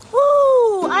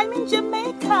I'm in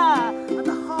Jamaica at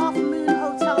the Half Moon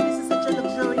Hotel. This is such a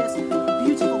luxurious,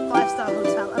 beautiful 5-star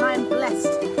hotel, and I am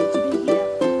blessed to be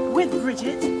here with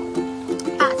Bridget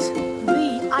at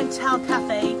the Ital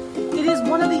Cafe. It is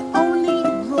one of the only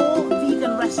raw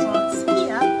vegan restaurants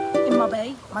here in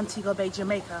Mobay, Montego Bay,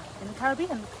 Jamaica, in the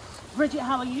Caribbean. Bridget,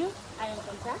 how are you? I am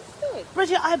fantastic.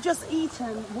 Bridget, I've just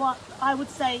eaten what I would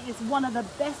say is one of the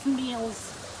best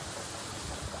meals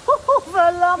for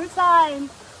a long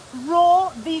time.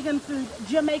 Raw vegan food,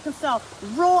 Jamaican style,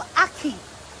 raw ackee.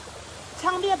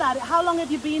 Tell me about it. How long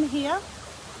have you been here?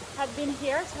 I've been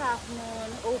here at Half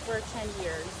Moon over 10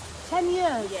 years. 10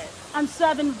 years? Yes. And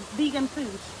serving vegan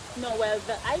food? No, well,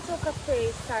 the Ital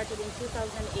Cafe started in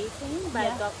 2018 by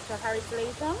Dr. Harris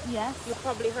Latham. Yes. You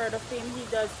probably heard of him. He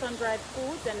does sun-dried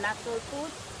foods and natural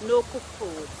foods, no cooked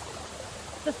foods.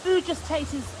 The food just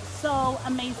tastes so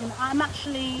amazing. I'm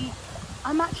actually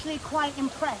quite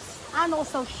impressed and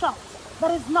also shocked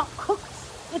that it's not cooked.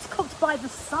 It's cooked by the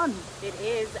sun. It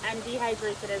is, and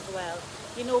dehydrated as well.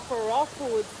 You know, for raw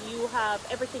foods, you have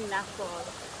everything natural.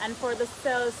 And for the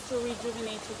cells to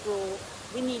rejuvenate, to grow,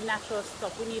 we need natural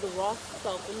stuff. We need raw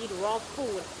stuff. We need raw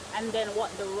food. And then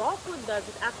what the raw food does,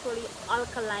 it actually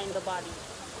alkaline the body.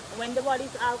 When the body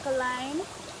is alkaline,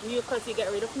 mucus, you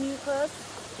get rid of mucus.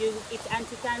 It's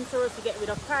anti-cancerous, you get rid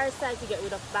of parasites, you get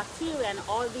rid of bacteria, and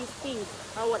all these things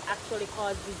are what actually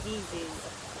cause diseases.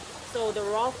 So the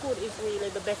raw food is really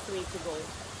the best way to go.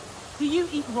 Do you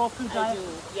eat raw food, I do,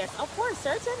 yes, of course,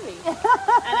 certainly.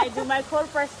 And I do my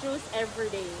cold pressed juice every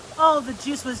day. Oh, the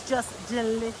juice was just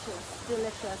delicious,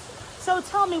 delicious. So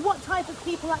tell me, what type of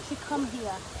people actually come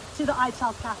here to the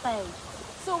Ital Cafe?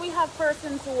 So we have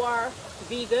persons who are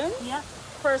vegan,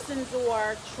 persons who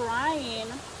are trying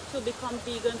to become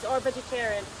vegans or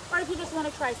vegetarian, or if you just want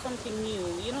to try something new,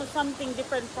 you know, something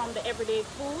different from the everyday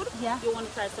food, you want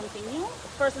to try something new.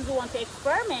 Persons who want to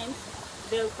experiment,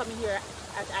 they'll come here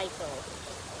at Ital.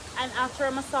 And after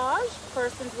a massage,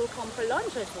 persons will come for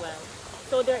lunch as well.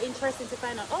 So they're interested to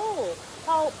find out,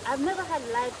 I've never had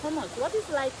live hummus. What is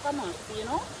live hummus, you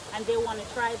know? And they want to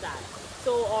try that.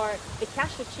 So, or the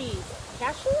cashew cheese.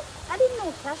 Cashew? I didn't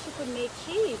know cashew could make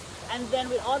cheese. And then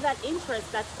with all that interest,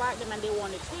 that sparked them and they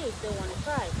want to taste, they want to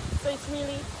try. So it's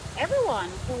really everyone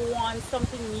who wants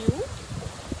something new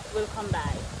will come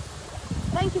by.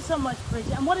 Thank you so much,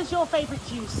 Bridget. And what is your favorite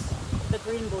juice? The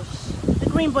Green Bush. The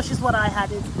Green Bush is what I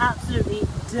had. It's absolutely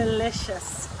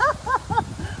delicious.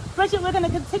 Bridget, we're going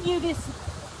to continue this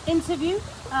interview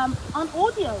on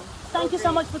audio. Thank you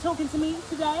so much for talking to me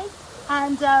today.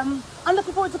 And I'm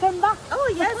looking forward to coming back.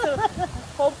 Oh, yes. So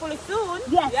hopefully soon.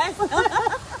 Yes.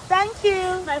 Thank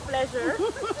you. My pleasure.